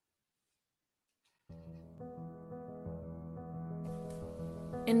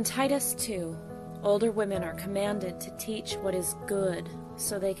In Titus 2, older women are commanded to teach what is good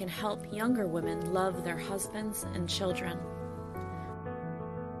so they can help younger women love their husbands and children.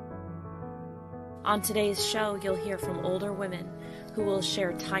 On today's show, you'll hear from older women who will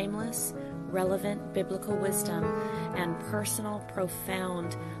share timeless, relevant biblical wisdom and personal,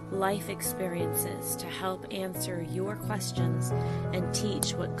 profound life experiences to help answer your questions and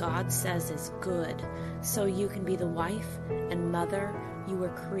teach what God says is good so you can be the wife and mother you were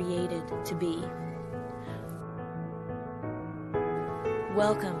created to be.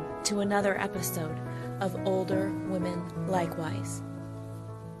 Welcome to another episode of Older Women Likewise.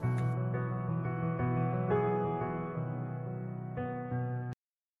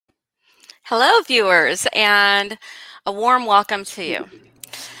 Hello, viewers, and a warm welcome to you.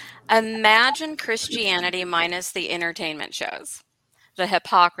 Imagine Christianity minus the entertainment shows, the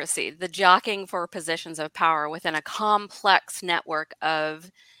hypocrisy, the jockeying for positions of power within a complex network of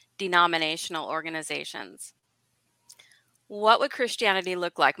denominational organizations. What would Christianity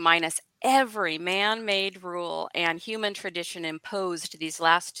look like minus every man-made rule and human tradition imposed these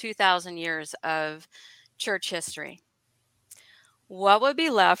last 2,000 years of church history? What would be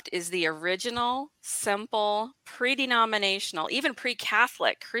left is the original, simple, pre-denominational, even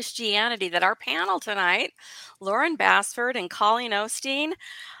pre-Catholic Christianity that our panel tonight, Lauren Basford and Colleen Osteen,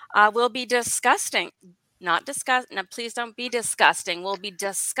 will be discussing. Not discuss. No, please don't be disgusting. We'll be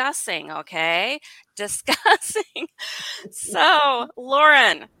discussing, okay? Discussing. So,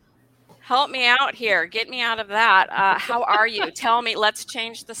 Lauren, help me out here. Get me out of that. How are you? Tell me. Let's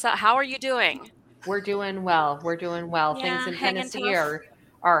change this up. How are you doing? We're doing well. Yeah, Things in hanging Tennessee tough.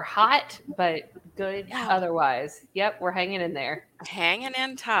 are hot, but good Yeah. otherwise. Yep, we're hanging in there. Hanging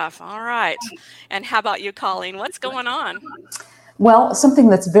in tough. All right. And how about you, Colleen? What's going on? Well, something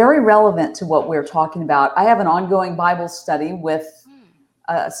that's very relevant to what we're talking about. I have an ongoing Bible study with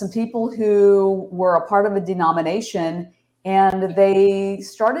some people who were a part of a denomination, and they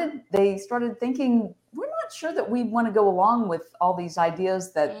started thinking, we're not sure that we want to go along with all these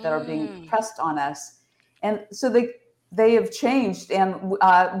ideas that are being pressed on us. And so they have changed, and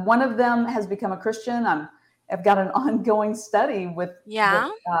one of them has become a Christian. I've got an ongoing study with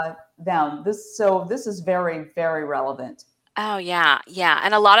them. This is very, very relevant. Oh, yeah.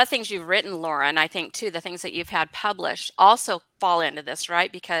 And a lot of things you've written, Lauren, I think, too, the things that you've had published also fall into this, right?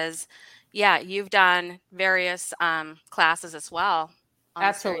 Because, you've done various classes as well on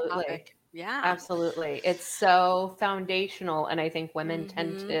this very Absolutely. topic. Yeah. Absolutely. It's so foundational, and I think women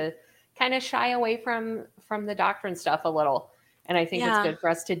tend to kind of shy away from the doctrine stuff a little. And I think it's good for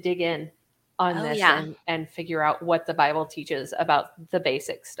us to dig in on this and figure out what the Bible teaches about the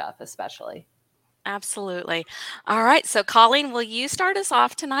basic stuff, especially. Absolutely. All right. So, Colleen, will you start us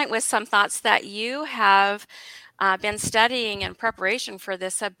off tonight with some thoughts that you have been studying in preparation for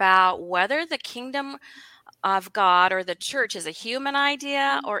this about whether the kingdom of God or the church is a human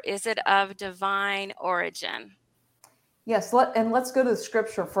idea or is it of divine origin? Yes. Let's go to the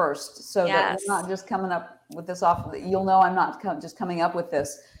scripture first so that we're not just coming up with this off. You'll know I'm not just coming up with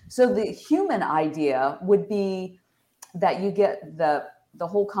this. So the human idea would be that you get the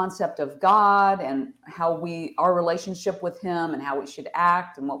whole concept of God and how our relationship with him and how we should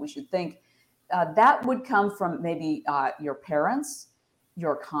act and what we should think. That would come from maybe your parents,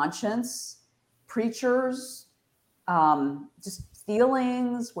 your conscience, preachers, just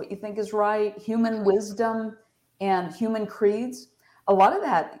feelings, what you think is right, human wisdom, and human creeds. A lot of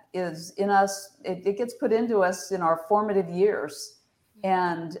that is in us. It gets put into us in our formative years.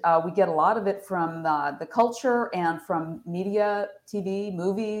 And we get a lot of it from the culture and from media, TV,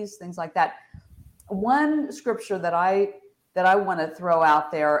 movies, things like that. One scripture that I want to throw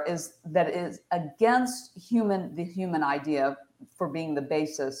out there is against the human idea for being the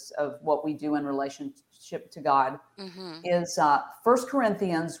basis of what we do in relationship to God is 1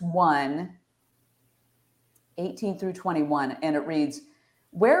 Corinthians 1, 18 through 21. And it reads,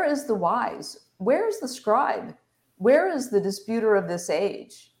 "Where is the wise? Where is the scribe? Where is the disputer of this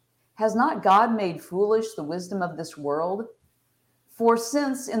age? Has not God made foolish the wisdom of this world? For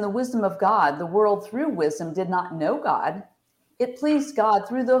since in the wisdom of God, the world through wisdom did not know God, it pleased God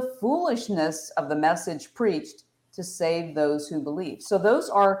through the foolishness of the message preached to save those who believe." So those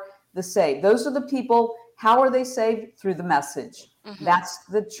are the saved. Those are the people. How are they saved? Through the message. That's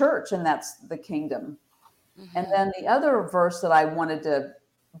the church and that's the kingdom. And then the other verse that I wanted to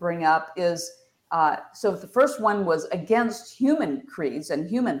bring up is, so the first one was against human creeds and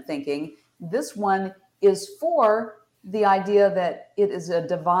human thinking. This one is for the idea that it is a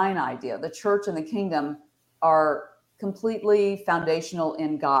divine idea. The church and the kingdom are completely foundational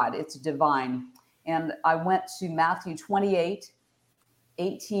in God. It's divine. And I went to Matthew 28,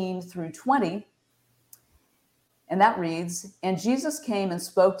 18 through 20. And that reads, "And Jesus came and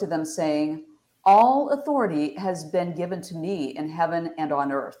spoke to them, saying, All authority has been given to me in heaven and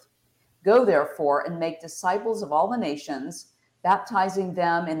on earth. Go therefore and make disciples of all the nations, baptizing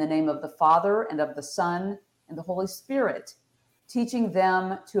them in the name of the Father and of the Son and the Holy Spirit, teaching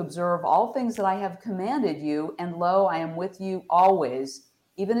them to observe all things that I have commanded you. And lo, I am with you always,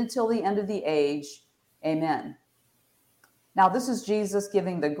 even until the end of the age. Amen." Now, this is Jesus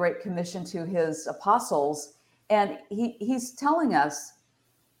giving the Great Commission to his apostles, and he's telling us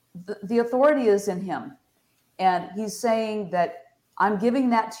the authority is in him. And he's saying that I'm giving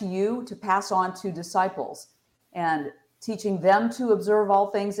that to you to pass on to disciples and teaching them to observe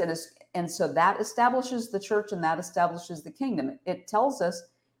all things. And so that establishes the church and that establishes the kingdom. It tells us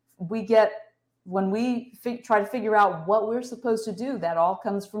when we try to figure out what we're supposed to do, that all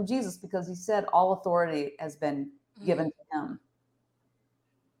comes from Jesus, because he said all authority has been given to him.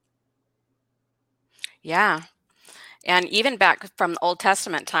 Yeah. And even back from Old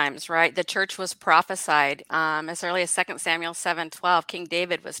Testament times, right? The church was prophesied as early as 2 Samuel 7:12. King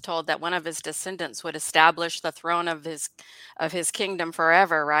David was told that one of his descendants would establish the throne of his kingdom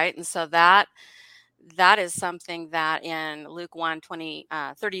forever, right? And so that is something that in Luke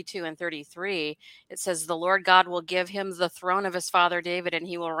 1:32 and 33, it says, "The Lord God will give him the throne of his father David, and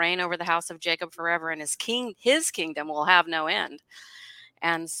he will reign over the house of Jacob forever, and his kingdom will have no end."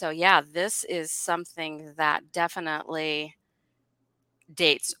 And so, yeah, this is something that definitely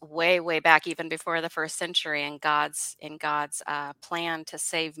dates way, way back, even before the first century, in God's plan to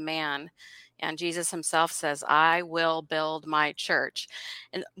save man. And Jesus himself says, "I will build my church."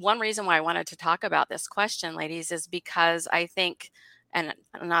 And one reason why I wanted to talk about this question, ladies, is because I think, and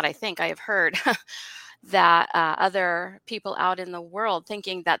not I think, I have heard that other people out in the world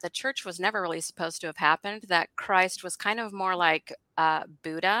thinking that the church was never really supposed to have happened, that Christ was kind of more like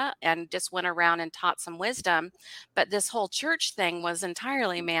Buddha and just went around and taught some wisdom, but this whole church thing was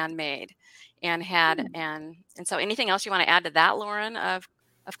entirely man-made and so anything else you want to add to that, Lauren, of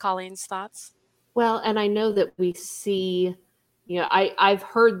Colleen's thoughts? Well, and I know that we see, I've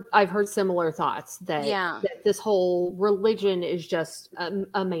heard similar thoughts that this whole religion is just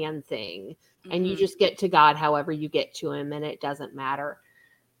a man thing. And you just get to God however you get to him, and it doesn't matter.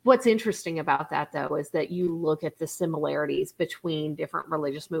 What's interesting about that, though, is that you look at the similarities between different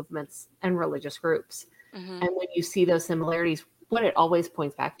religious movements and religious groups. And when you see those similarities, what it always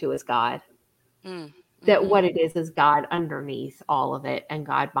points back to is God. That what it is God underneath all of it and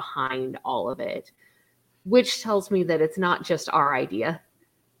God behind all of it, which tells me that it's not just our idea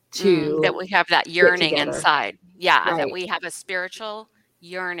that we have that yearning inside. Yeah, right. That we have a spiritual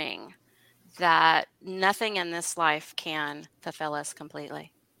yearning that nothing in this life can fulfill us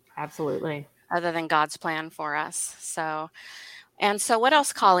completely. Absolutely. Other than God's plan for us. So what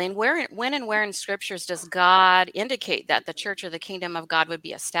else, Colleen? When and where in scriptures does God indicate that the church or the kingdom of God would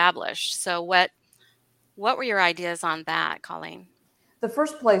be established? So what were your ideas on that, Colleen? The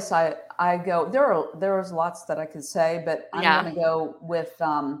first place I go, there's lots that I could say, but I'm going to go with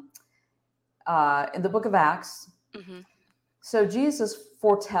in the book of Acts. So Jesus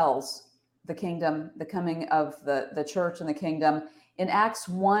foretells the kingdom, the coming of the church and the kingdom. In Acts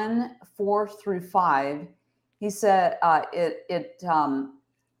 1:4-5, he said, it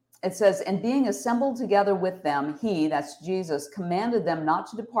says, "And being assembled together with them, he," that's Jesus, "commanded them not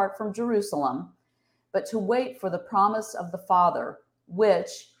to depart from Jerusalem, but to wait for the promise of the Father,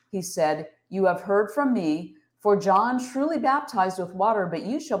 which," he said, "you have heard from me. For John truly baptized with water, but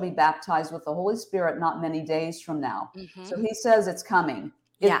you shall be baptized with the Holy Spirit not many days from now." So he says it's coming.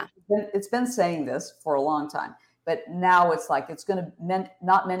 It's been saying this for a long time, but now it's like it's going to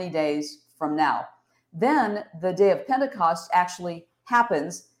not many days from now. Then the day of Pentecost actually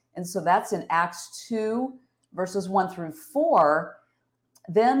happens. And so that's in Acts 2:1-4.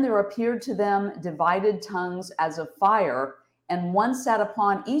 "Then there appeared to them divided tongues as of fire, and one sat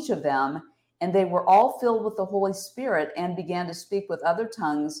upon each of them, and they were all filled with the Holy Spirit and began to speak with other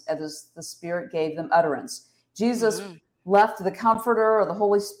tongues as the Spirit gave them utterance." Jesus left the Comforter, or the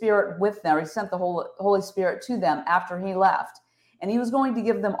Holy Spirit, with them. He sent the Holy Spirit to them after he left. And he was going to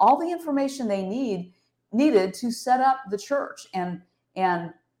give them all the information they needed to set up the church and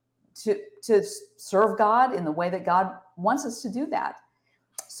to serve God in the way that God wants us to do that.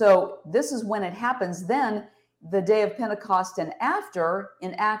 So this is when it happens. Then the day of Pentecost and after,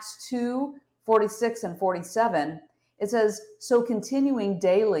 in Acts 2:46-47, it says, "So continuing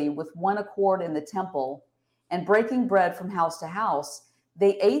daily with one accord in the temple and breaking bread from house to house,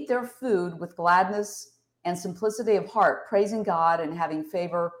 they ate their food with gladness and simplicity of heart, praising God and having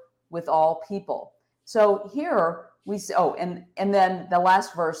favor with all people." So here we see, and then the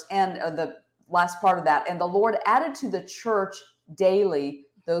last verse and the last part of that, and the Lord added to the church daily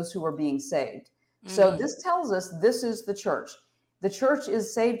those who were being saved. So this tells us this is the church. The church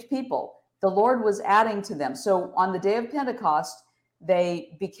is saved people. The Lord was adding to them. So on the day of Pentecost,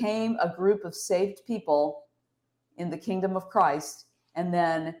 they became a group of saved people in the kingdom of Christ. And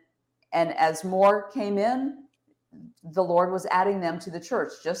as more came in, the Lord was adding them to the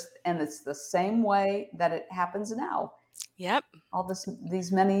church. And it's the same way that it happens now. Yep. All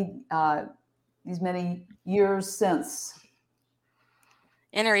these many years since.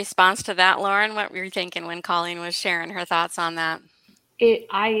 In a response to that, Lauren, what were you thinking when Colleen was sharing her thoughts on that?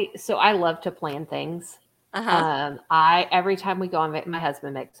 I love to plan things. Every time we go on my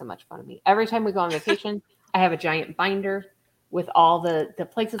husband makes so much fun of me. Every time we go on vacation, I have a giant binder with all the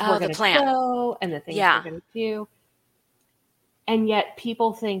places we're going to go and the things we're going to do. And yet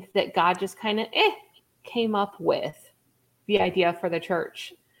people think that God just kind of came up with the idea for the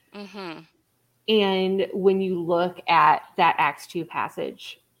church. Mm-hmm. And when you look at that Acts 2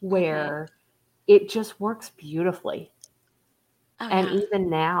 passage where it just works beautifully. And even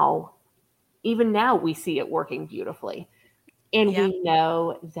now we see it working beautifully. And we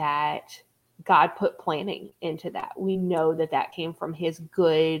know that God put planning into that. We know that came from his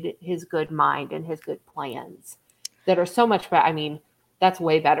good mind and his good plans that are so much better. I mean, that's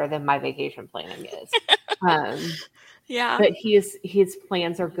way better than my vacation planning is. But his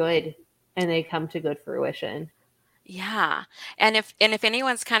plans are good and they come to good fruition. Yeah. And if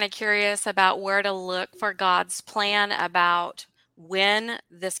anyone's kind of curious about where to look for God's plan about when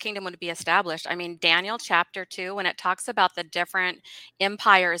this kingdom would be established, I mean, Daniel chapter 2, when it talks about the different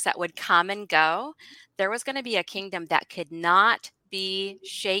empires that would come and go, there was going to be a kingdom that could not be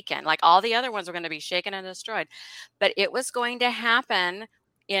shaken. Like all the other ones were going to be shaken and destroyed, but it was going to happen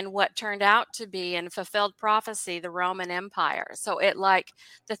in what turned out to be in fulfilled prophecy, the Roman Empire. So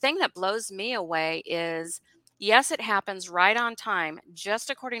the thing that blows me away is, yes, it happens right on time, just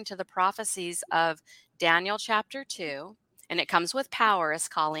according to the prophecies of Daniel chapter 2. And it comes with power, as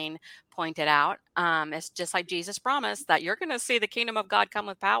Colleen pointed out. It's just like Jesus promised that you're going to see the kingdom of God come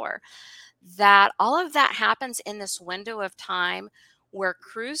with power. That all of that happens in this window of time where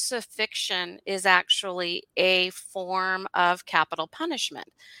crucifixion is actually a form of capital punishment.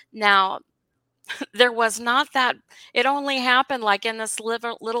 Now, there was not that, it only happened like in this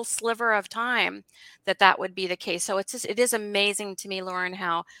little sliver of time that would be the case. So it is amazing to me, Lauren,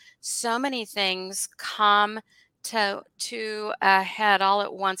 how so many things come to a head all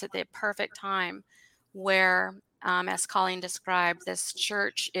at once at the perfect time where, as Colleen described, this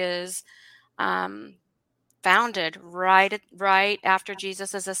church is founded right after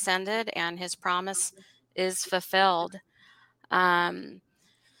Jesus is ascended and his promise is fulfilled.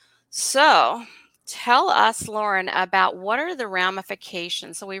 So tell us, Lauren, about what are the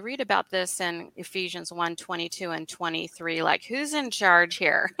ramifications. So we read about this in Ephesians 1:22 and 23. Like, who's in charge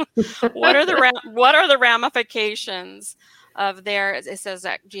here? What are the ramifications of there? It says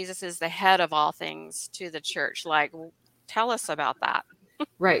that Jesus is the head of all things to the church. Like, tell us about that.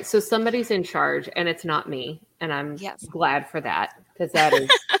 Right. So somebody's in charge and it's not me. And I'm glad for that because that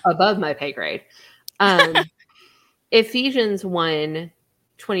is above my pay grade. Ephesians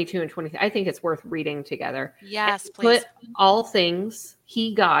 1:22 and 23. I think it's worth reading together. Yes, please. Put all things,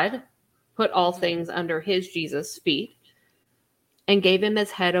 God, put all things under his Jesus' feet and gave him as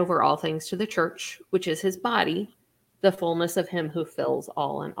head over all things to the church, which is his body, the fullness of him who fills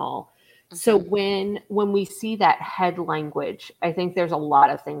all in all. So when we see that head language, I think there's a lot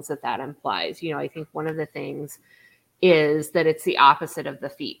of things that implies. I think one of the things is that it's the opposite of the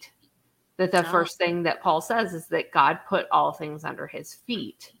feet. That the first thing that Paul says is that God put all things under his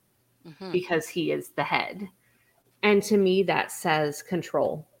feet because he is the head. And to me, that says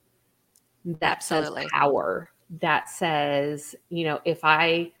control. That says power. That says, we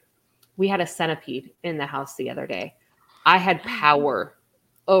had a centipede in the house the other day. I had power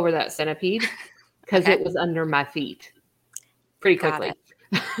over that centipede because it was under my feet pretty quickly.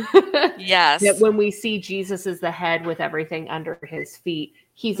 Yes. That when we see Jesus as the head with everything under his feet,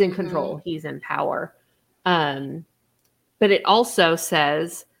 he's in control. He's in power. But it also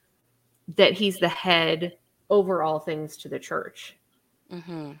says that he's the head over all things to the church.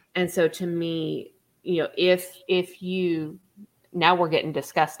 And so to me, if you, now we're getting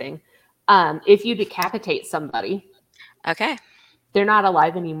disgusting. If you decapitate somebody, they're not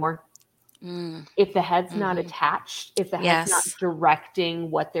alive anymore. If the head's not attached, if the head's not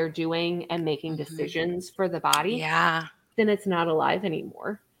directing what they're doing and making decisions for the body, then it's not alive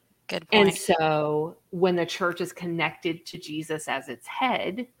anymore. Good point. And so when the church is connected to Jesus as its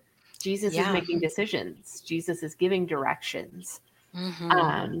head, Jesus is making decisions. Jesus is giving directions.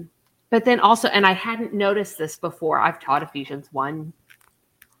 Mm-hmm. But then also, and I hadn't noticed this before. I've taught Ephesians 1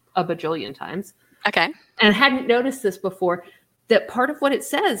 a bajillion times. Okay. And hadn't noticed this before, that part of what it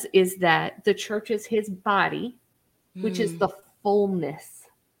says is that the church is his body, which is the fullness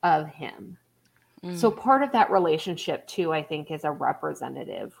of him. So part of that relationship too, I think, is a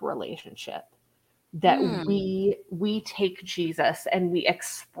representative relationship, that we take Jesus and we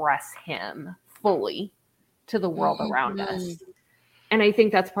express him fully to the world around us. And I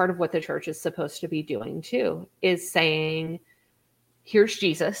think that's part of what the church is supposed to be doing too, is saying, here's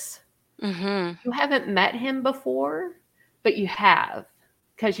Jesus. You haven't met him before, but you have,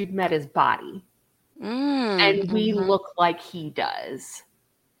 because you've met his body. And we look like he does,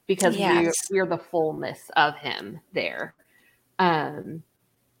 because we're the fullness of him there. And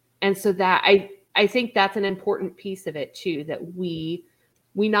so that I think that's an important piece of it too, that we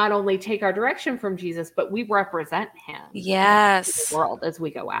not only take our direction from Jesus, but we represent him in the world as we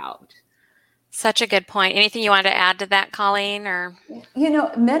go out. Such a good point. Anything you want to add to that, Colleen? Or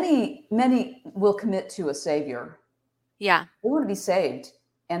many will commit to a savior. Yeah. They want to be saved,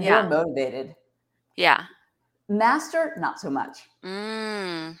 and they're motivated. Yeah. Master, not so much.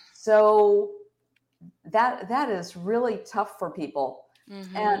 So that is really tough for people.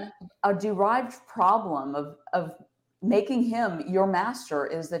 And a derived problem of making him your master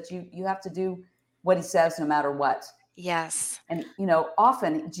is that you have to do what he says no matter what. Yes. And,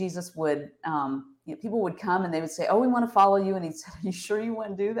 often Jesus would, people would come and they would say, oh, we want to follow you. And he'd say, are you sure you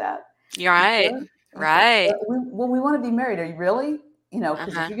want to do that? You're right. Sure? Right. We want to be married. Are you really?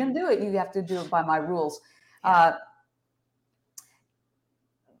 Because if you're going to do it, you have to do it by my rules. And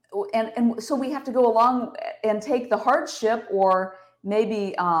so we have to go along and take the hardship, or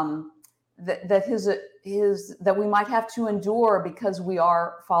maybe that we might have to endure because we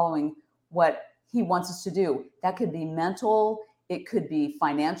are following what he wants us to do. That could be mental, it could be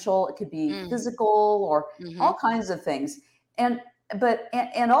financial, it could be physical, or all kinds of things. And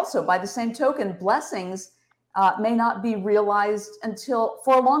also by the same token, blessings may not be realized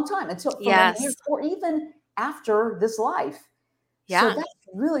for a long time, until for many years, or even after this life. So that's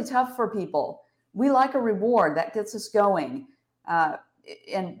really tough for people. We like a reward that gets us going.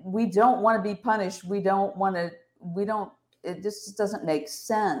 And we don't want to be punished. It just doesn't make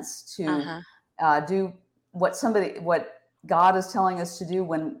sense to do what God is telling us to do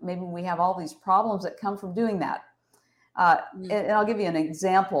when maybe we have all these problems that come from doing that. And I'll give you an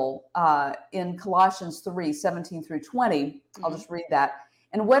example in Colossians 3:17 through 20. I'll just read that.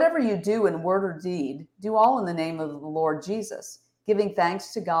 And whatever you do in word or deed, do all in the name of the Lord Jesus, giving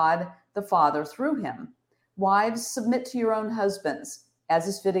thanks to God the Father through him. Wives, submit to your own husbands, as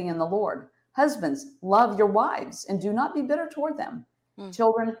is fitting in the Lord. Husbands, love your wives and do not be bitter toward them.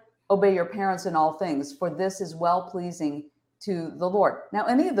 Children, obey your parents in all things, for this is well-pleasing to the Lord. Now,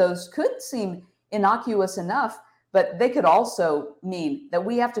 any of those could seem innocuous enough, but they could also mean that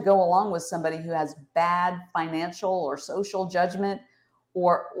we have to go along with somebody who has bad financial or social judgment,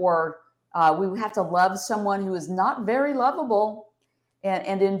 or we have to love someone who is not very lovable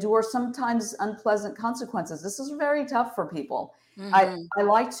and endure sometimes unpleasant consequences. This is very tough for people. I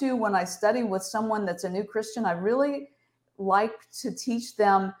like to, when I study with someone that's a new Christian, I really like to teach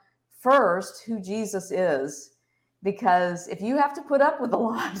them first who Jesus is, because if you have to put up with a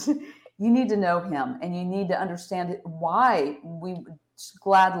lot, you need to know him, and you need to understand why we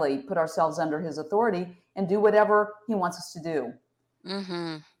gladly put ourselves under his authority and do whatever he wants us to do.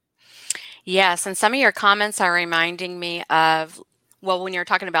 Yes, and some of your comments are reminding me of, when you're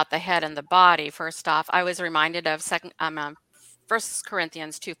talking about the head and the body, first off, I was reminded of 1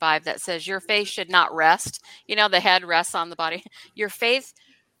 Corinthians 2:5 that says your faith should not rest. The head rests on the body. Your faith,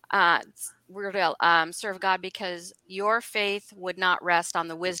 we're to serve God because your faith would not rest on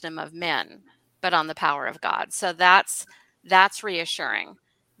the wisdom of men, but on the power of God. So that's reassuring.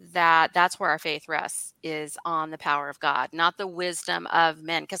 That's where our faith rests, is on the power of God, not the wisdom of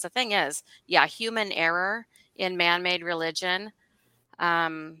men. Because the thing is, human error in man-made religion,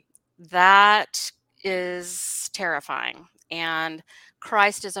 that is terrifying. And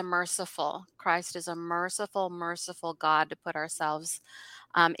Christ is a merciful God to put ourselves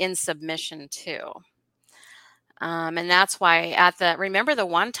in submission to. And that's why remember the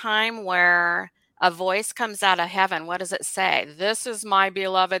one time where a voice comes out of heaven, what does it say? This is my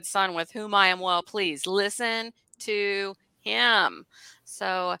beloved son with whom I am well pleased. Listen to him.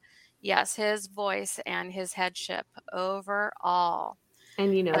 So yes, his voice and his headship over all.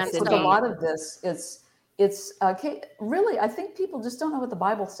 And with a lot of this, it's really, I think people just don't know what the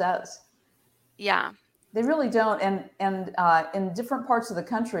Bible says. Yeah. They really don't. And in different parts of the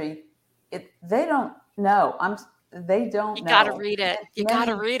country, they don't know. They don't know. You got to read it. You got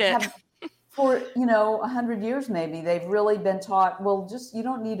to read it. For 100 years, maybe they've really been taught, well, just, you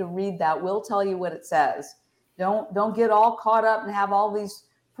don't need to read that. We'll tell you what it says. Don't get all caught up and have all these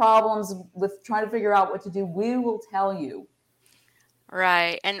problems with trying to figure out what to do. We will tell you.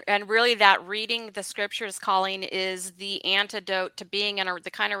 Right. And really that reading the scriptures, Colleen, is the antidote to being in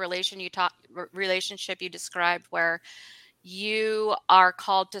the kind of relationship you described, where you are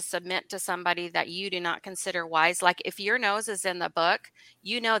called to submit to somebody that you do not consider wise. Like if your nose is in the book,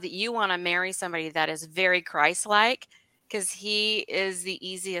 you know that you want to marry somebody that is very Christ-like, because he is the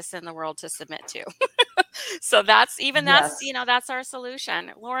easiest in the world to submit to. So that's our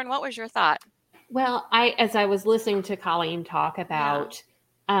solution. Lauren, what was your thought? Well, as I was listening to Colleen talk about,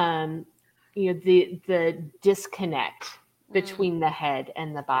 the disconnect between the head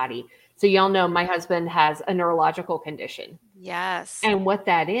and the body. So y'all know my husband has a neurological condition. Yes. And what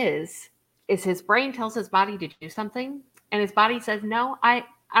that is his brain tells his body to do something, and his body says, no, I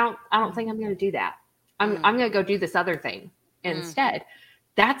don't think I'm going to do that. I'm going to go do this other thing instead.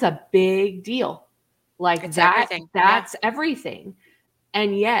 That's a big deal. Like it's that, everything. That's everything.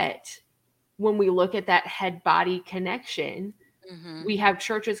 And yet when we look at that head body connection, we have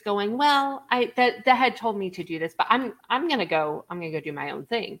churches going, well, the head told me to do this, but I'm going to go do my own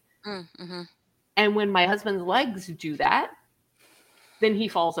thing. Mm-hmm. And when my husband's legs do that, then he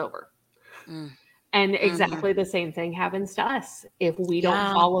falls over. And exactly the same thing happens to us. If we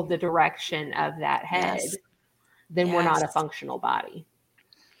don't follow the direction of that head, then we're not a functional body.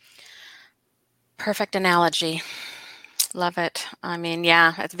 Perfect analogy. Love it. I mean,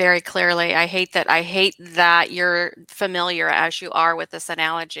 it's very clearly. I hate that you're familiar as you are with this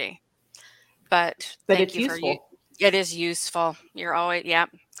analogy, but it's useful. It is useful. You're always,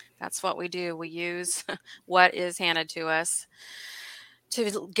 that's what we do. We use what is handed to us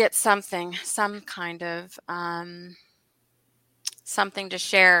to get some kind of something to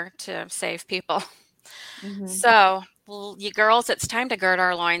share to save people. So, you girls, it's time to gird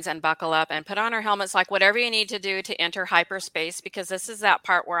our loins and buckle up and put on our helmets, like whatever you need to do to enter hyperspace, because this is that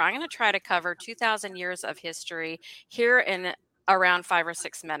part where I'm going to try to cover 2,000 years of history here in around 5 or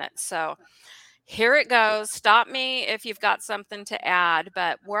 6 minutes. So here it goes. Stop me if you've got something to add.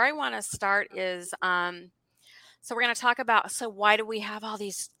 But where I want to start is, so we're going to talk about, so why do we have all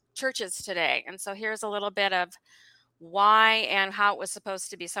these churches today? And so here's a little bit of why and how it was supposed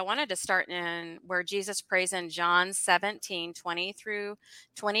to be. So I wanted to start in where Jesus prays in John 17, 20 through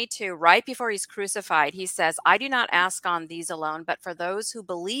 22, right before he's crucified. He says, I do not ask on these alone, but for those who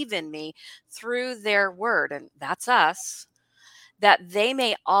believe in me through their word, and that's us, that they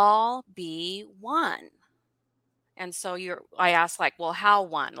may all be one. And so I asked, like, well, how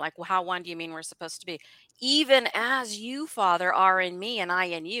one? Like, well, how one do you mean we're supposed to be? Even as you, Father, are in me and I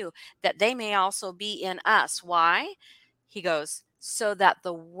in you, that they may also be in us. Why? He goes, so that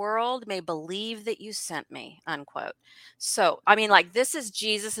the world may believe that you sent me, unquote. So, I mean, like, this is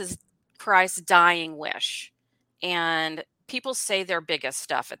Jesus's Christ's dying wish. And people say their biggest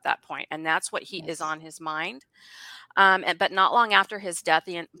stuff at that point, and that's what is on his mind. But not long after his death,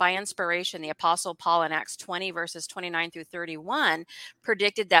 by inspiration, the Apostle Paul in Acts 20, verses 29 through 31,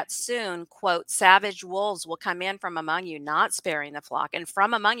 predicted that soon, quote, savage wolves will come in from among you, not sparing the flock. And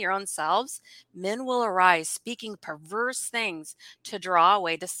from among your own selves, men will arise, speaking perverse things to draw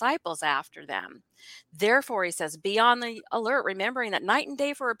away disciples after them. Therefore, he says, be on the alert, remembering that night and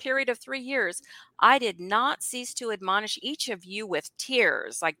day for a period of 3 years, I did not cease to admonish each of you with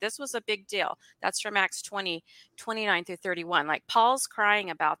tears. Like, this was a big deal. That's from Acts 20, 29 through 31. Like, Paul's crying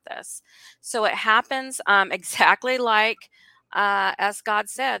about this. So it happens exactly like as God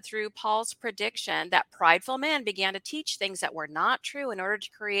said through Paul's prediction, that prideful men began to teach things that were not true in order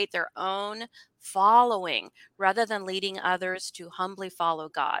to create their own following rather than leading others to humbly follow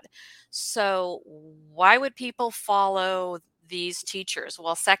God. So why would people follow these teachers?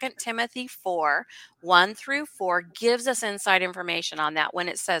 Well, 2 Timothy 4, 1 through 4 gives us inside information on that when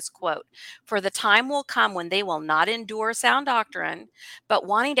it says, quote, for the time will come when they will not endure sound doctrine, but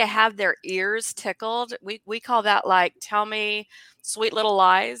wanting to have their ears tickled. We call that, like, tell me sweet little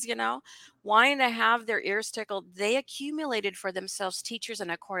lies, wanting to have their ears tickled. They accumulated for themselves teachers in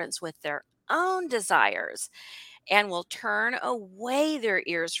accordance with their own desires, and will turn away their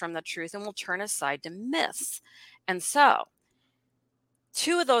ears from the truth and will turn aside to myths. And so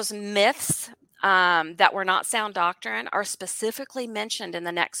 2 of those myths that were not sound doctrine are specifically mentioned in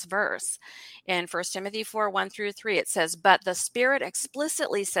the next verse. In 1 Timothy 4, 1 through 3, it says, but the Spirit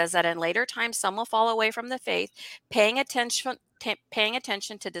explicitly says that in later times some will fall away from the faith, paying attention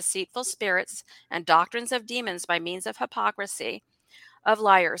to deceitful spirits and doctrines of demons by means of hypocrisy. of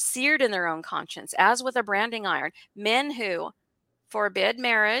liars, seared in their own conscience, as with a branding iron, men who forbid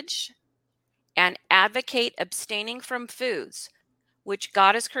marriage and advocate abstaining from foods which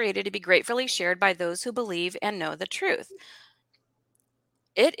God has created to be gratefully shared by those who believe and know the truth.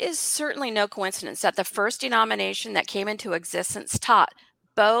 It is certainly no coincidence that the first denomination that came into existence taught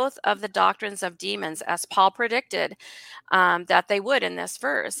both of the doctrines of demons, as Paul predicted that they would in this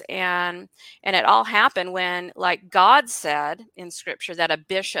verse. And it all happened when, like God said in Scripture, that a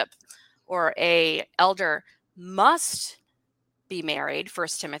bishop or a elder must be married,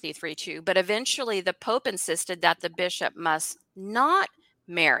 1 Timothy 3:2, but eventually the Pope insisted that the bishop must not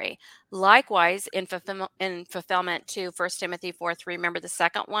marry. Likewise, in fulfillment to 1 Timothy 4:3, remember the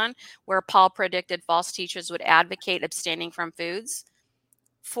second one, where Paul predicted false teachers would advocate abstaining from foods?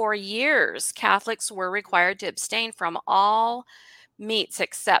 For years, Catholics were required to abstain from all meats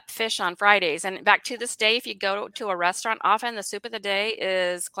except fish on Fridays. And back to this day, if you go to a restaurant, often the soup of the day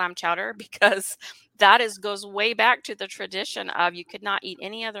is clam chowder, because that goes way back to the tradition of you could not eat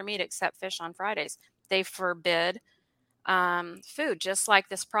any other meat except fish on Fridays. They forbid food, just like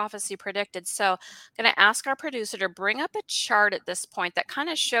this prophecy predicted. So I'm going to ask our producer to bring up a chart at this point that kind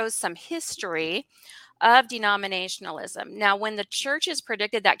of shows some history of denominationalism. Now, when the churches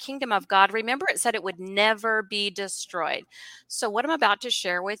predicted that kingdom of God, remember it said it would never be destroyed. So what I'm about to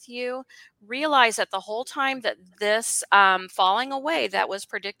share with you, realize that the whole time that this falling away that was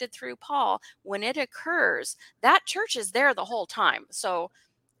predicted through Paul, when it occurs, that church is there the whole time. So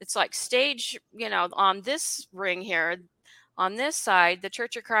it's like stage, on this ring here, on this side, the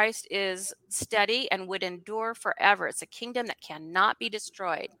Church of Christ is steady and would endure forever. It's a kingdom that cannot be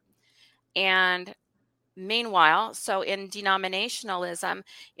destroyed. And meanwhile, so in denominationalism,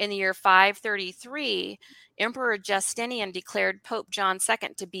 in the year 533, Emperor Justinian declared Pope John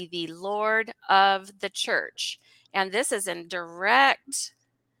II to be the Lord of the Church. And this is in direct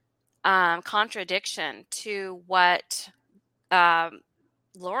contradiction to what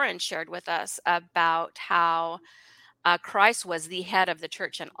Lauren shared with us about how Christ was the head of the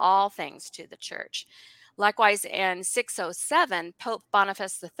church and all things to the church. Likewise, in 607, Pope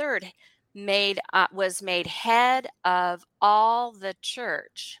Boniface III was made head of all the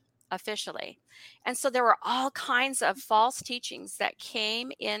church officially. And so there were all kinds of false teachings that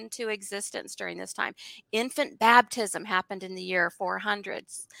came into existence during this time. Infant baptism happened in the year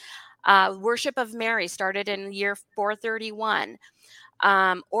 400s. Worship of Mary started in the year 431.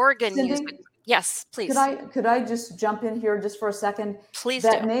 Organ Cindy, music. Yes, please. Could I just jump in here just for a second? Please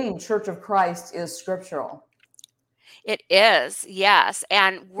That do. name, Church of Christ, is scriptural. It is, yes.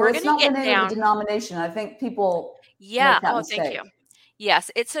 And we're going to get down. It's not the name of the denomination. I think people make that mistake. Thank you. Yes,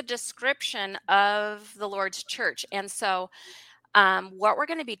 it's a description of the Lord's church. And so what we're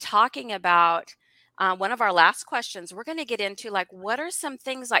going to be talking about, one of our last questions, we're going to get into what are some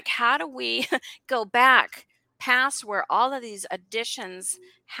things, how do we go back past where all of these additions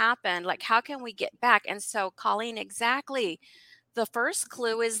happened? How can we get back? And so, Colleen, exactly. The first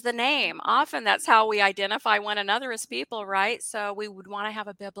clue is the name. Often that's how we identify one another as people, right? So we would want to have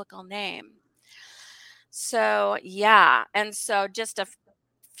a biblical name. So, yeah. And so just a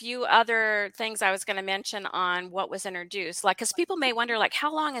few other things I was going to mention on what was introduced. Because people may wonder,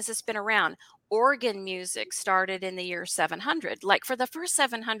 how long has this been around? Organ music started in the year 700. For the first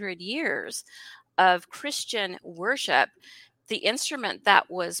 700 years of Christian worship, the instrument that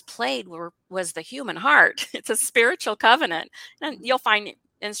was played was the human heart. It's a spiritual covenant. And you'll find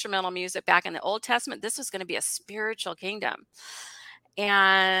instrumental music back in the Old Testament. This was going to be a spiritual kingdom.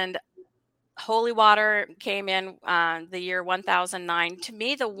 And holy water came in the year 1009. To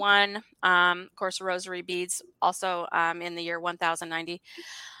me, the one, of course, rosary beads also in the year 1090.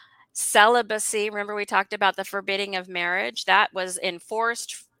 Celibacy, remember we talked about the forbidding of marriage. That was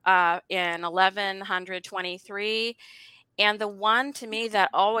enforced in 1123. And the one to me that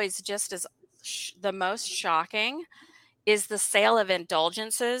always just is the most shocking is the sale of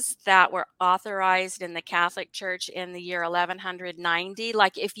indulgences that were authorized in the Catholic Church in the year 1190.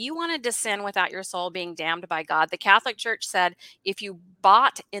 If you wanted to sin without your soul being damned by God, the Catholic Church said if you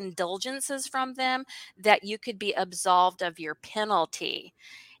bought indulgences from them, that you could be absolved of your penalty.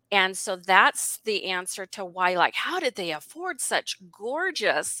 And so that's the answer to why, how did they afford such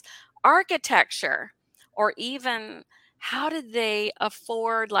gorgeous architecture? Or even how did they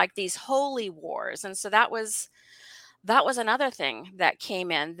afford these holy wars? And so that was another thing that came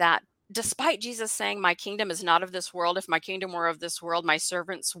in, that despite Jesus saying, my kingdom is not of this world, if my kingdom were of this world, my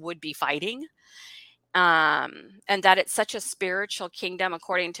servants would be fighting. and that it's such a spiritual kingdom,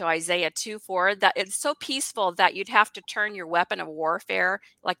 according to Isaiah 2:4, that it's so peaceful that you'd have to turn your weapon of warfare,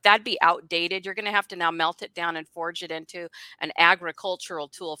 like that'd be outdated. You're going to have to now melt it down and forge it into an agricultural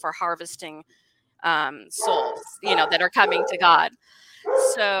tool for harvesting souls, that are coming to God.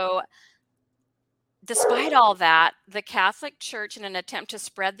 So despite all that, the Catholic Church, in an attempt to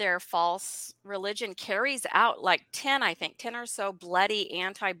spread their false religion, carries out like 10 or so bloody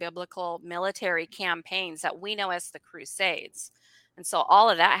anti-biblical military campaigns that we know as the Crusades. And so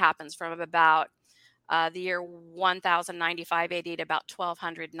all of that happens from about the year 1095 AD to about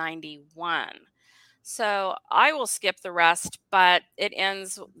 1291. So I will skip the rest, but it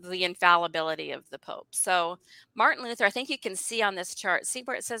ends the infallibility of the Pope. So Martin Luther, I think you can see on this chart, see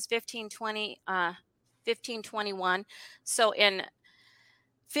where it says 1521. So in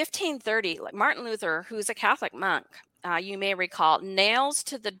 1530, Martin Luther, who's a Catholic monk, you may recall, nails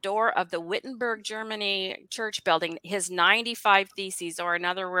to the door of the Wittenberg, Germany church building his 95 theses, or in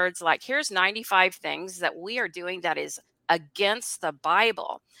other words, like, here's 95 things that we are doing that is against the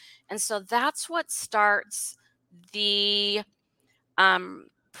Bible. And so that's what starts the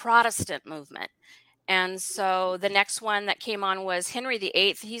Protestant movement. And so the next one that came on was Henry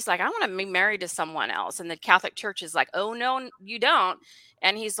VIII. He's like, I want to be married to someone else. And the Catholic Church is like, oh, no, you don't.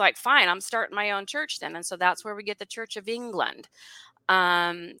 And he's like, fine, I'm starting my own church then. And so that's where we get the Church of England.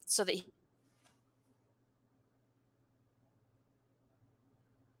 So that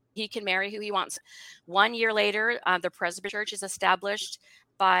he can marry who he wants. 1 year later, the Presbyterian Church is established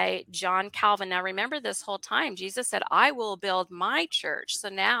by John Calvin. Now, remember, this whole time, Jesus said, I will build my church. So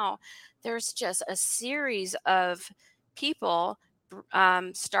now there's just a series of people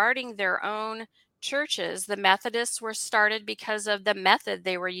starting their own churches. The Methodists were started because of the method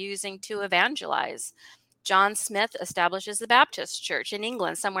they were using to evangelize. John Smith establishes the Baptist Church in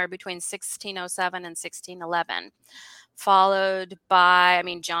England somewhere between 1607 and 1611, followed by,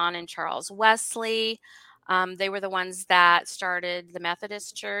 John and Charles Wesley. They were the ones that started the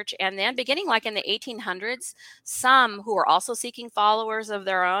Methodist Church. And then beginning like in the 1800s, some who were also seeking followers of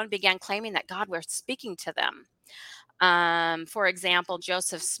their own began claiming that God was speaking to them. For example,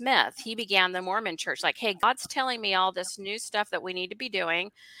 Joseph Smith, he began the Mormon Church, like, hey, God's telling me all this new stuff that we need to be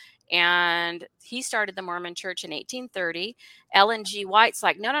doing. And he started the Mormon Church in 1830. Ellen G. White's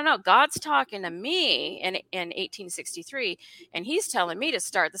like, no, God's talking to me in 1863. And he's telling me to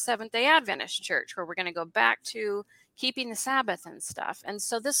start the Seventh-day Adventist Church, where we're going to go back to keeping the Sabbath and stuff. And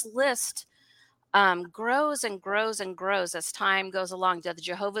so this list grows and grows and grows as time goes along. The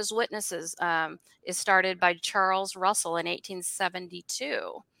Jehovah's Witnesses is started by Charles Russell in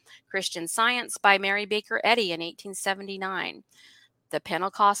 1872. Christian Science by Mary Baker Eddy in 1879. The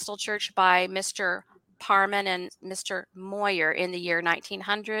Pentecostal Church by Mr. Parman and Mr. Moyer in the year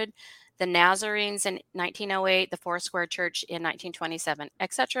 1900, the Nazarenes in 1908, the Foursquare Church in 1927,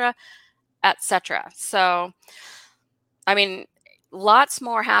 etc., etc. So, lots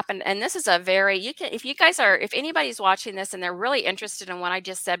more happened. And this is if anybody's watching this and they're really interested in what I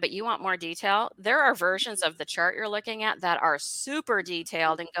just said, but you want more detail, there are versions of the chart you're looking at that are super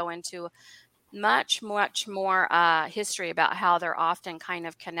detailed and go into much more history about how they're often kind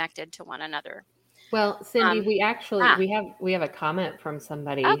of connected to one another. Well, Cindy, we have a comment from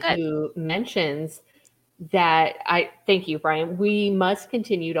somebody who mentions that thank you, Brian. We must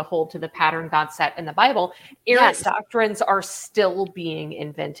continue to hold to the pattern God set in the Bible. Errant doctrines are still being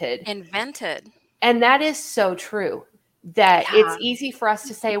invented. And that is so true, that it's easy for us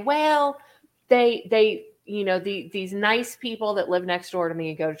to say, well, they these nice people that live next door to me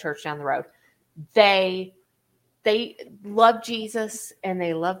and go to church down the road, they love Jesus and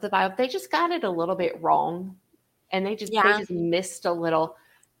they love the Bible. They just got it a little bit wrong, and they just missed a little.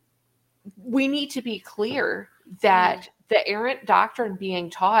 We need to be clear that the errant doctrine being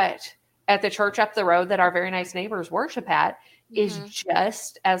taught at the church up the road that our very nice neighbors worship at is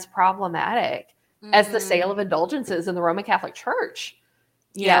just as problematic as the sale of indulgences in the Roman Catholic Church.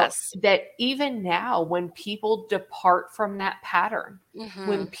 You know, that even now, when people depart from that pattern,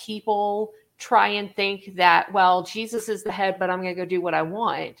 when people try and think that, well, Jesus is the head, but I'm going to go do what I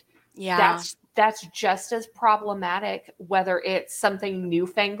want. That's just as problematic, whether it's something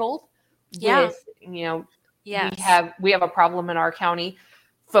newfangled. With, we have a problem in our county.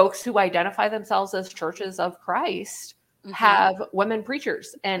 Folks who identify themselves as churches of Christ have women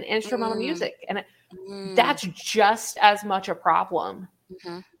preachers and instrumental music. And that's just as much a problem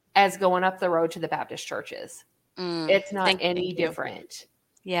as going up the road to the Baptist churches. It's not any different.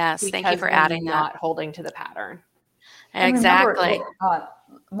 Yes. Thank you for adding that. Not holding to the pattern. Exactly. Remember,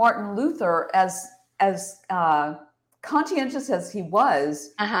 Martin Luther, as conscientious as he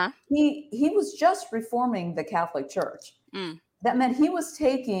was, he was just reforming the Catholic Church. That meant he was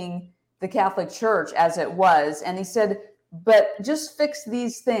taking the Catholic Church as it was, and he said, but just fix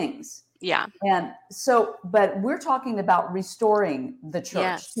these things. Yeah. And so, but we're talking about restoring the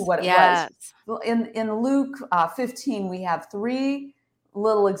church to what it was. In Luke 15, we have 3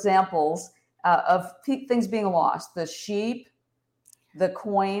 little examples of things being lost: the sheep, the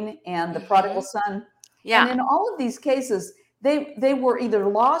coin, and the prodigal son. Yeah. And in all of these cases, they were either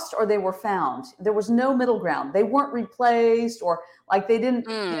lost or they were found. There was no middle ground. They weren't replaced, or like they didn't,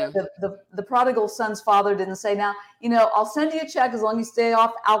 the prodigal son's father didn't say, now, I'll send you a check as long as you stay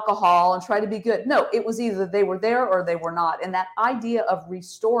off alcohol and try to be good. No, it was either they were there or they were not. And that idea of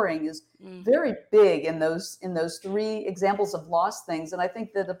restoring is very big in those 3 examples of lost things. And I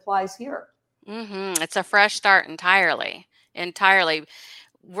think that applies here. It's a fresh start entirely.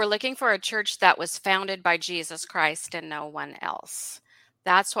 We're looking for a church that was founded by Jesus Christ and no one else.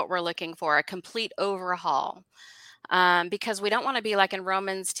 That's what we're looking for, a complete overhaul. Because we don't want to be like in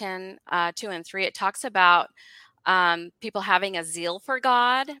Romans 10, 2 and 3. It talks about people having a zeal for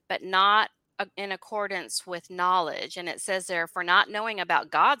God, but not in accordance with knowledge. And it says there, for not knowing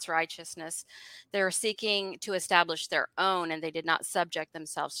about God's righteousness, they were seeking to establish their own, and they did not subject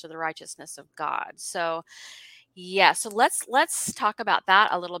themselves to the righteousness of God. So so let's talk about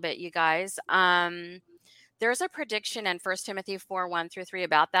that a little bit, you guys. There's a prediction in 1 Timothy 4, 1 through 3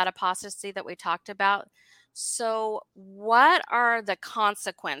 about that apostasy that we talked about. So what are the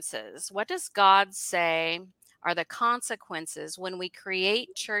consequences? What does God say are the consequences when we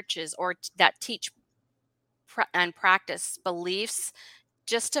create churches or that teach and practice beliefs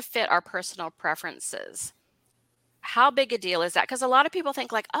just to fit our personal preferences? How big a deal is that? Because a lot of people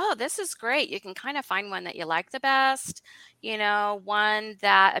think like, oh, this is great. You can kind of find one that you like the best, one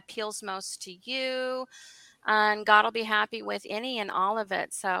that appeals most to you, and God will be happy with any and all of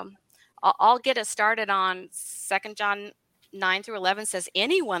it. So I'll get us started on 2 John 9 through 11 says,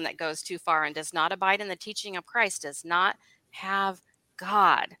 anyone that goes too far and does not abide in the teaching of Christ does not have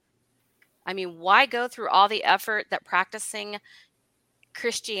God. I mean, why go through all the effort that practicing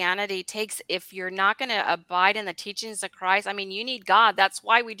Christianity takes if you're not going to abide in the teachings of Christ? I mean, you need God. That's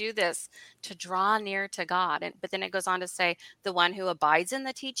why we do this, to draw near to God. But then it goes on to say, the one who abides in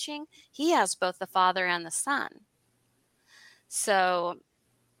the teaching, he has both the Father and the Son. So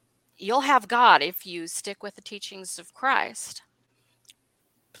you'll have God if you stick with the teachings of Christ.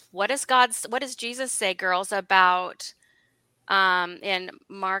 What does Jesus say, girls, about in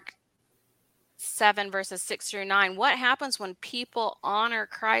Mark 7 verses 6 through 9? What happens when people honor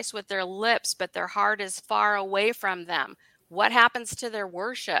Christ with their lips, but their heart is far away from them? What happens to their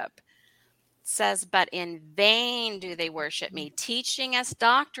worship? It says, but in vain do they worship me, teaching as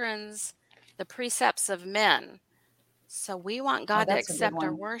doctrines the precepts of men. So we want God to accept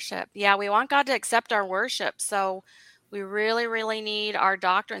our worship. Yeah, we want God to accept our worship. So we really, really need our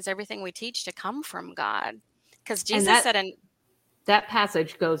doctrines, everything we teach, to come from God. Because Jesus said in that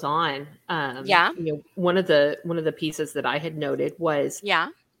passage goes on. One of the pieces that I had noted was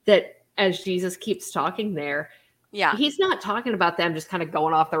that as Jesus keeps talking there, he's not talking about them just kind of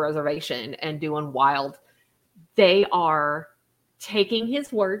going off the reservation and doing wild. They are taking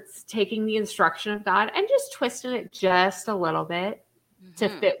his words, taking the instruction of God, and just twisting it just a little bit to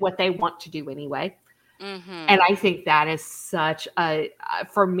fit what they want to do anyway. And I think that is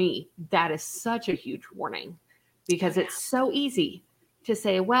for me, that is such a huge warning. Because it's so easy to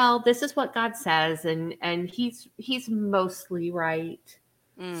say, well, this is what God says, and he's mostly right.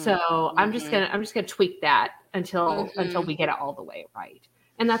 So I'm just gonna tweak that until we get it all the way right.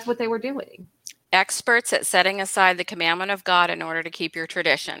 And that's what they were doing. Experts at setting aside the commandment of God in order to keep your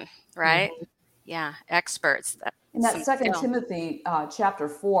tradition, right? Yeah, experts. In that 2 Timothy chapter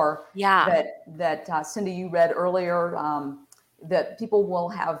 4, that Cindy, you read earlier, that people will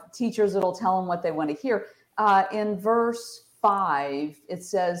have teachers that'll tell them what they want to hear. In verse 5, it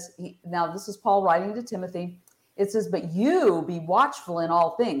says, now this is Paul writing to Timothy. It says, but you be watchful in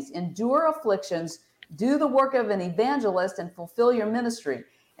all things, endure afflictions, do the work of an evangelist, and fulfill your ministry.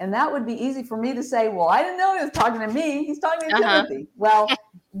 And that would be easy for me to say, well, I didn't know he was talking to me. He's talking to Timothy. Well,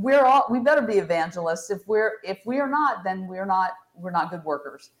 we better be evangelists. If we are not, then we're not good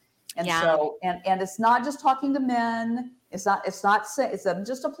workers. And so, and it's not just talking to men. It doesn't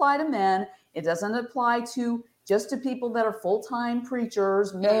just apply to men. It doesn't apply just to people that are full-time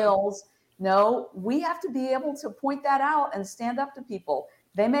preachers, males. No, we have to be able to point that out and stand up to people.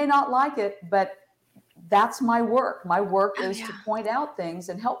 They may not like it, but that's my work. My work is to point out things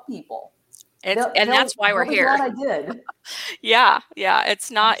and help people. That's why we're here. Glad I did. Yeah.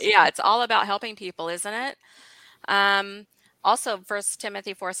 It's all about helping people, isn't it? Also, 1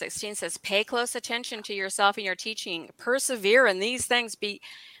 Timothy 4:16 says, pay close attention to yourself and your teaching. Persevere in these things.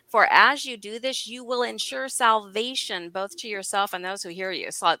 For as you do this, you will ensure salvation both to yourself and those who hear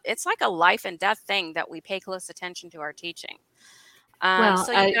you. So it's like a life and death thing that we pay close attention to our teaching.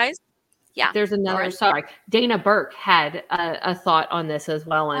 So you guys, yeah. There's another, sorry. Dana Burke had a thought on this as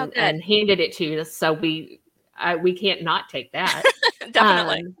well and handed it to us. So we can't not take that.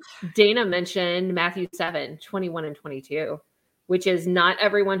 Definitely. Dana mentioned Matthew 7:21 and 22, which is, not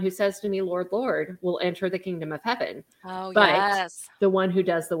everyone who says to me, Lord, Lord, will enter the kingdom of heaven. Oh, but yes. the one who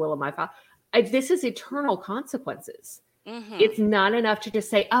does the will of my Father. This is eternal consequences. Mm-hmm. It's not enough to just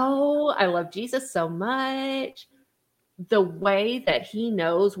say, oh, I love Jesus so much. The way that he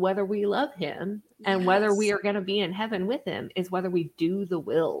knows whether we love him and whether we are going to be in heaven with him is whether we do the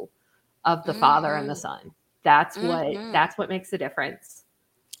will of the Father and the Son. That's what makes the difference.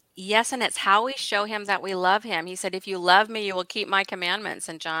 Yes, and it's how we show him that we love him. He said, if you love me, you will keep my commandments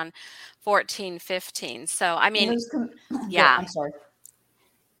in John 14:15. So, I mean, yeah. I'm sorry.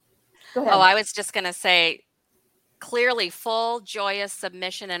 Go ahead. Oh, I was just going to say, clearly, full, joyous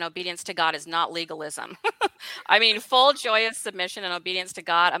submission and obedience to God is not legalism. I mean, full, joyous submission and obedience to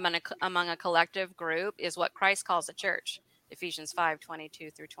God among a collective group is what Christ calls a church. Ephesians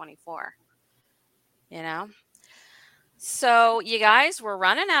 5:22 through 24. You know? So, you guys, we're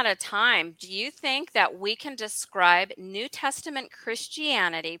running out of time. Do you think that we can describe New Testament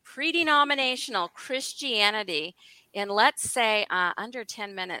Christianity, pre-denominational Christianity, in, let's say, under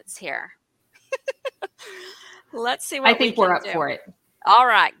 10 minutes here? Let's see what I think we're up for it. All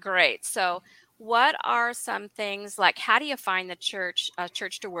right, great. So what are some things, like, how do you find a church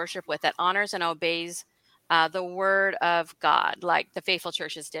to worship with that honors and obeys the word of God, like the faithful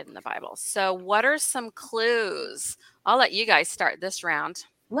churches did in the Bible? So what are some clues? I'll let you guys start this round.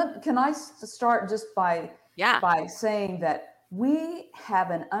 Can I start just by saying that we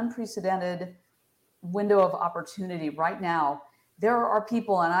have an unprecedented window of opportunity right now. There are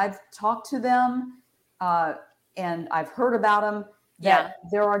people, and I've talked to them, and I've heard about them, that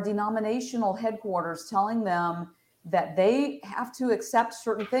there are denominational headquarters telling them that they have to accept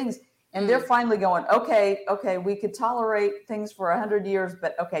certain things. And they're finally going, okay, we could tolerate things for 100 years,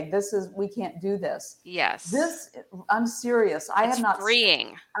 but we can't do this. Yes. I'm serious. It's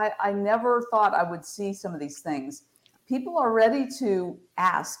freeing. I never thought I would see some of these things. People are ready to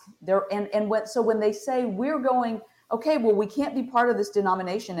ask. So when they say we're going, okay, well, we can't be part of this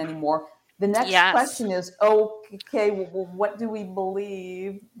denomination anymore. The next question is, okay, well, what do we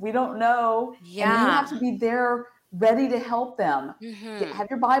believe? We don't know. Yeah. And you have to be there ready to help them. Have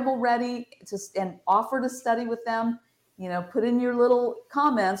your Bible ready and offer to study with them. Put in your little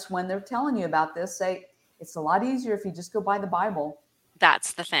comments when they're telling you about this. Say, it's a lot easier if you just go by the Bible.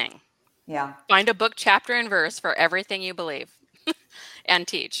 That's the thing. Yeah. Find a book, chapter, and verse for everything you believe and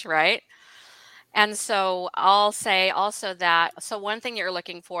teach, right? And so I'll say also that, so one thing you're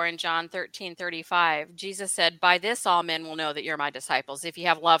looking for in John 13:35, Jesus said, by this all men will know that you're my disciples, if you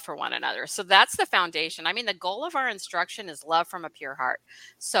have love for one another. So that's the foundation. I mean, the goal of our instruction is love from a pure heart.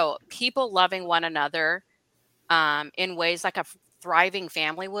 So people loving one another in ways like a thriving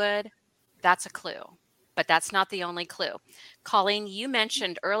family would, that's a clue. But that's not the only clue. Colleen, you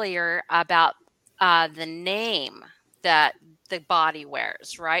mentioned earlier about the name that the body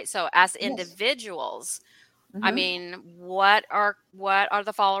wears, right? So as individuals, I mean, what are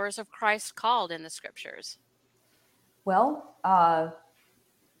the followers of Christ called in the scriptures? Well,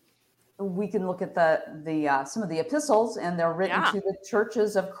 we can look at the some of the epistles, and they're written to the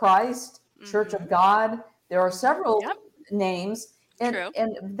churches of Christ, Church of God. There are several names,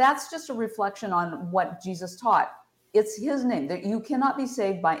 and that's just a reflection on what Jesus taught. It's his name. That you cannot be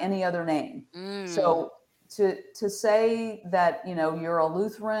saved by any other name. So to say that you're a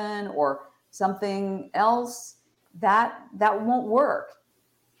Lutheran or something else, that won't work.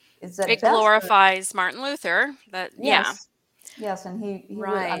 It glorifies Martin Luther. Yes, and he would,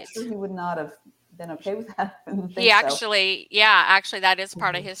 I'm sure he would not have been okay with that. Actually, that is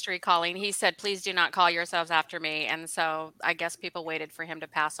part of history, Colleen. He said, please do not call yourselves after me. And so I guess people waited for him to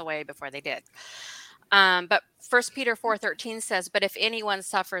pass away before they did. But 1 Peter 4:13 says, but if anyone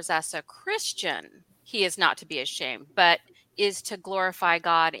suffers as a Christian, he is not to be ashamed, but is to glorify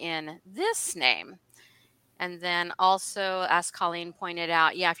God in this name. And then also, as Colleen pointed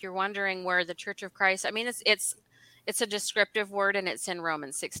out, if you're wondering where the Church of Christ, I mean, it's a descriptive word, and it's in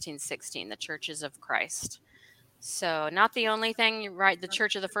Romans 16:16, the churches of Christ. So not the only thing, right? The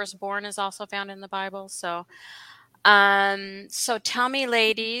Church of the Firstborn is also found in the Bible. So tell me,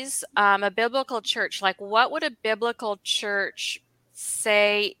 ladies, a biblical church, like what would a biblical church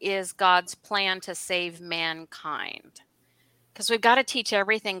say is God's plan to save mankind? Because we've got to teach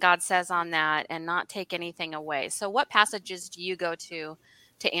everything God says on that and not take anything away. So what passages do you go to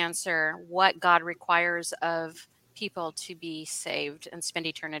answer what God requires of people to be saved and spend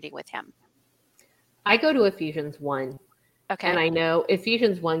eternity with him? I go to Ephesians 1. Okay. And I know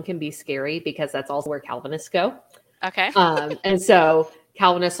Ephesians 1 can be scary because that's also where Calvinists go. Okay. And so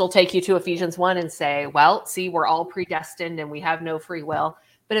Calvinists will take you to Ephesians 1 and say, well, see, we're all predestined and we have no free will.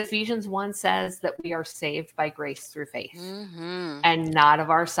 But Ephesians 1 says that we are saved by grace through faith and not of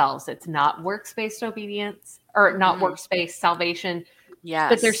ourselves. It's not works-based obedience or not works-based salvation. Yes.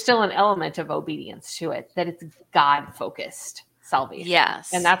 But there's still an element of obedience to it, that it's God-focused salvation.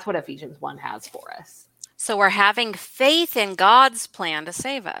 Yes. And that's what Ephesians 1 has for us. So we're having faith in God's plan to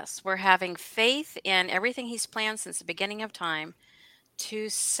save us. We're having faith in everything he's planned since the beginning of time to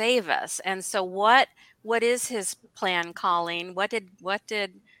save us. And so what is his plan, Colleen? What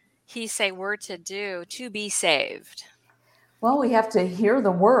did he say we're to do to be saved? Well, we have to hear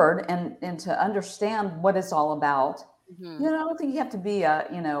the word and to understand what it's all about. I don't think you have to be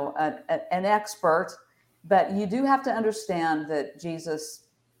an expert, but you do have to understand that Jesus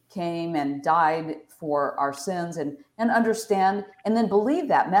came and died for our sins and understand and then believe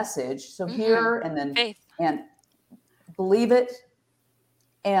that message. So hear and then faith. And believe it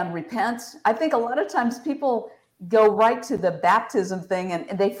and repent. I think a lot of times people go right to the baptism thing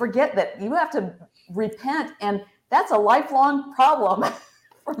and they forget that you have to repent, and that's a lifelong problem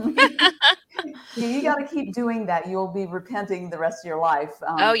for me. You got to keep doing that. You'll be repenting the rest of your life.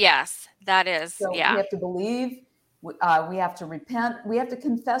 Oh yes, that is. So yeah. We have to believe. We have to repent. We have to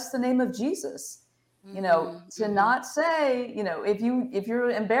confess the name of Jesus. To not say, if you're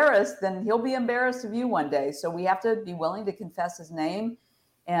embarrassed, then he'll be embarrassed of you one day. So we have to be willing to confess his name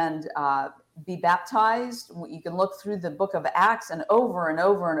and be baptized. You can look through the book of Acts, and over and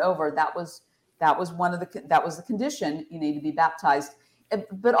over and over, that was the condition. You need to be baptized.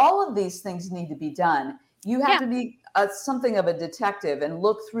 But all of these things need to be done. You have to be something of a detective and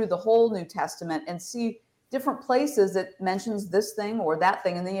look through the whole New Testament and see different places that mentions this thing or that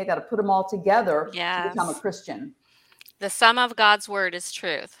thing, and then you got to put them all together to become a Christian. The sum of God's word is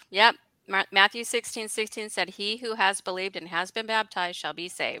truth. Yep. Matthew 16:16 said, he who has believed and has been baptized shall be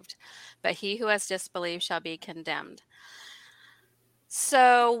saved, but he who has disbelieved shall be condemned.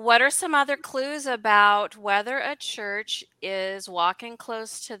 So what are some other clues about whether a church is walking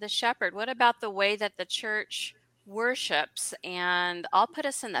close to the shepherd? What about the way that the church worships? And I'll put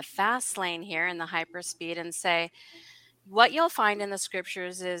us in the fast lane here in the hyperspeed and say, what you'll find in the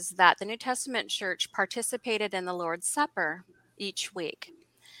scriptures is that the New Testament church participated in the Lord's Supper each week.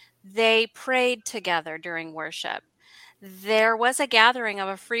 They prayed together during worship. There was a gathering of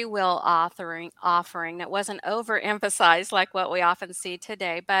a free will offering that wasn't overemphasized like what we often see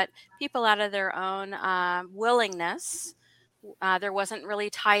today, but people out of their own willingness. There wasn't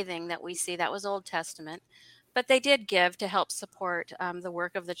really tithing that we see. That was Old Testament. But they did give to help support the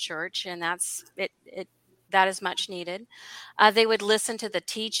work of the church, and that's it. That is much needed. They would listen to the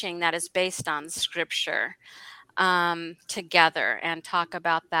teaching that is based on Scripture together and talk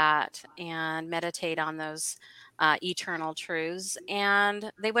about that and meditate on those eternal truths.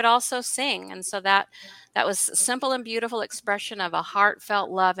 And they would also sing. And so that was a simple and beautiful expression of a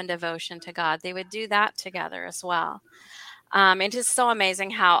heartfelt love and devotion to God. They would do that together as well. It is so amazing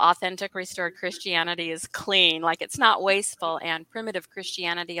how authentic restored Christianity is clean, like it's not wasteful. And primitive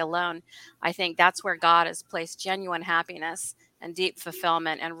Christianity alone, I think that's where God has placed genuine happiness and deep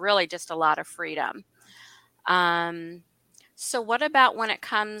fulfillment and really just a lot of freedom. So what about when it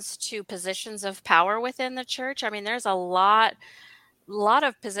comes to positions of power within the church? I mean, there's a lot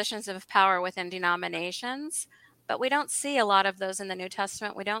of positions of power within denominations, but we don't see a lot of those in the New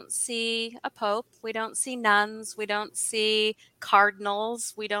Testament. We don't see a pope. We don't see nuns. We don't see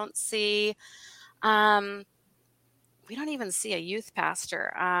cardinals. We don't see, we don't even see a youth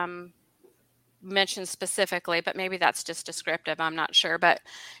pastor mentioned specifically, but maybe that's just descriptive. I'm not sure. But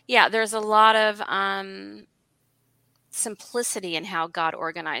yeah, there's a lot of simplicity in how God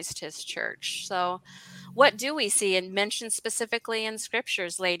organized his church. So what do we see and mentioned specifically in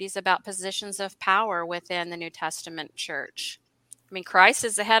scriptures, ladies, about positions of power within the New Testament church? I mean, Christ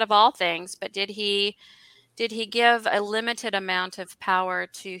is the head of all things, but did he give a limited amount of power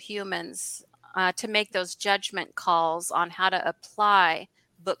to humans to make those judgment calls on how to apply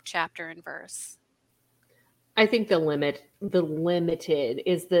book, chapter, and verse? I think the limited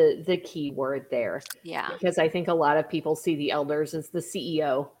is the key word there. Yeah. Because I think a lot of people see the elders as the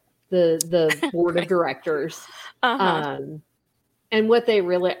CEO, the board of directors. And what they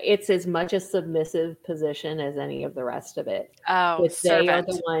really, it's as much a submissive position as any of the rest of it. Oh, but they are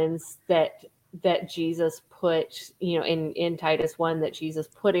the ones that Jesus put, in Titus 1, that Jesus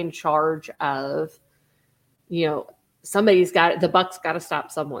put in charge of, somebody's got, the buck's got to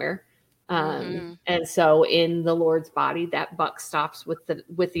stop somewhere. And so in the Lord's body, that buck stops with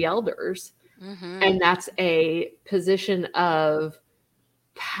the elders. And that's a position of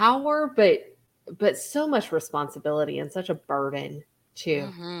power, but so much responsibility and such a burden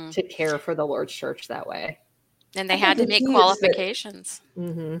to care for the Lord's church that way. And they had to meet qualifications.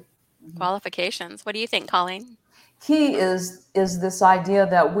 Qualifications. What do you think, Colleen? Key is this idea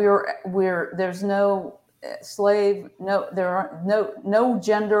that there's no slave, there are no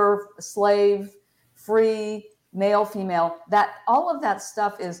gender, slave, free, male, female. That all of that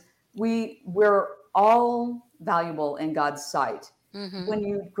stuff is we're all valuable in God's sight. When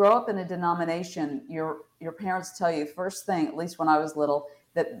you grow up in a denomination, your parents tell you first thing, at least when I was little,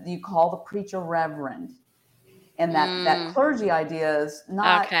 that you call the preacher reverend. And that clergy idea is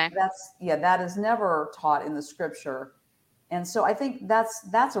not, that is never taught in the scripture. And so I think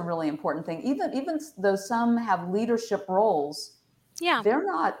that's a really important thing. Even though some have leadership roles, they're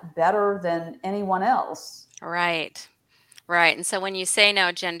not better than anyone else. Right. Right. And so when you say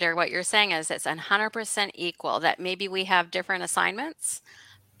no gender, what you're saying is it's 100% equal, that maybe we have different assignments,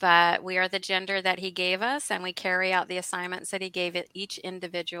 but we are the gender that he gave us, and we carry out the assignments that he gave each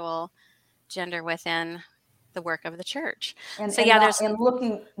individual gender within the work of the church. And so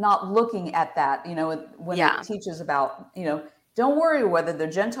not looking at that, when it teaches about, don't worry whether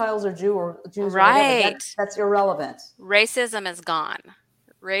they're Gentiles or Jews, right? That's irrelevant. Racism is gone.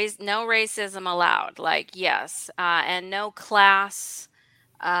 No racism allowed. Yes, and no class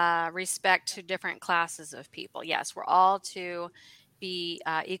respect to different classes of people. Yes, we're all to be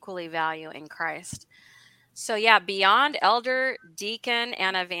equally valued in Christ. So beyond elder, deacon,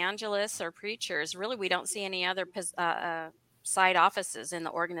 and evangelists or preachers, really we don't see any other side offices in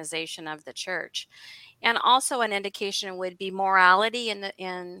the organization of the church. And also an indication would be morality in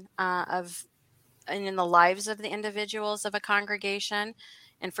the lives of the individuals of a congregation.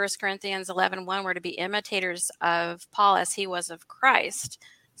 In 1 Corinthians 11:1, we're to be imitators of Paul as he was of Christ.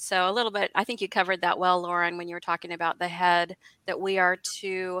 So a little bit, I think you covered that well, Lauren, when you were talking about the head, that we are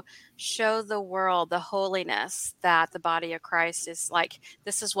to show the world the holiness that the body of Christ is like.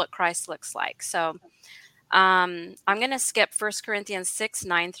 This is what Christ looks like. So I'm going to skip 1 Corinthians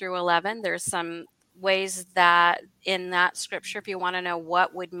 6:9-11. There's some ways that in that scripture, if you want to know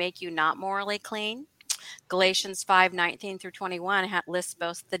what would make you not morally clean, Galatians 5:19-21 lists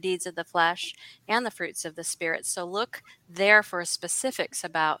both the deeds of the flesh and the fruits of the spirit. So look there for specifics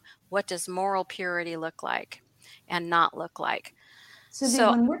about what does moral purity look like and not look like. So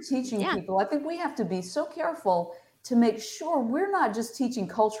when we're teaching people, I think we have to be so careful to make sure we're not just teaching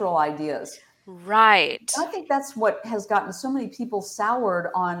cultural ideas. Right. I think that's what has gotten so many people soured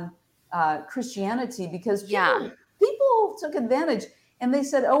on Christianity, because people took advantage. And they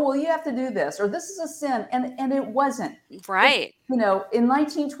said, oh, well, you have to do this, or this is a sin. And it wasn't. Right. In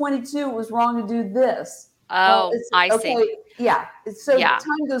 1922, it was wrong to do this. Oh, I see. Yeah. So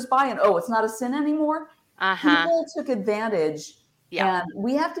time goes by and, it's not a sin anymore. People took advantage. And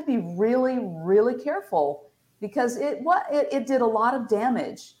we have to be really, really careful, because it did a lot of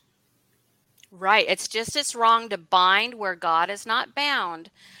damage. Right. It's just as wrong to bind where God is not bound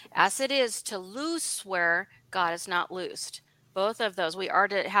as it is to loose where God is not loosed. Both of those. We are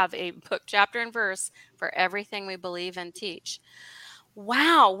to have a book, chapter, and verse for everything we believe and teach.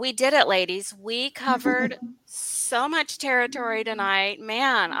 Wow, we did it, ladies. We covered so much territory tonight.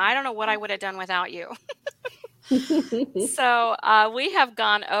 Man, I don't know what I would have done without you. So we have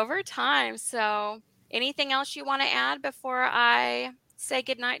gone over time. So anything else you want to add before I say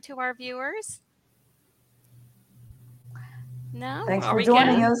goodnight to our viewers? No? Thanks for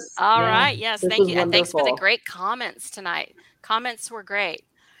joining us. All right. Yes, thank you. And thanks for the great comments tonight. Comments were great.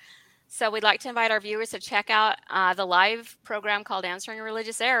 So we'd like to invite our viewers to check out the live program called Answering a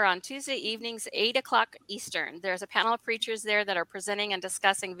Religious Error on Tuesday evenings, 8 o'clock Eastern. There's a panel of preachers there that are presenting and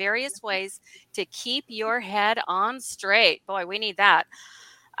discussing various ways to keep your head on straight. Boy, we need that.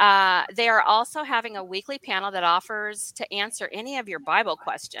 They are also having a weekly panel that offers to answer any of your Bible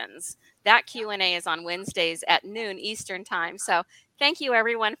questions. That Q&A is on Wednesdays at noon Eastern time. So thank you,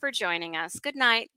 everyone, for joining us. Good night.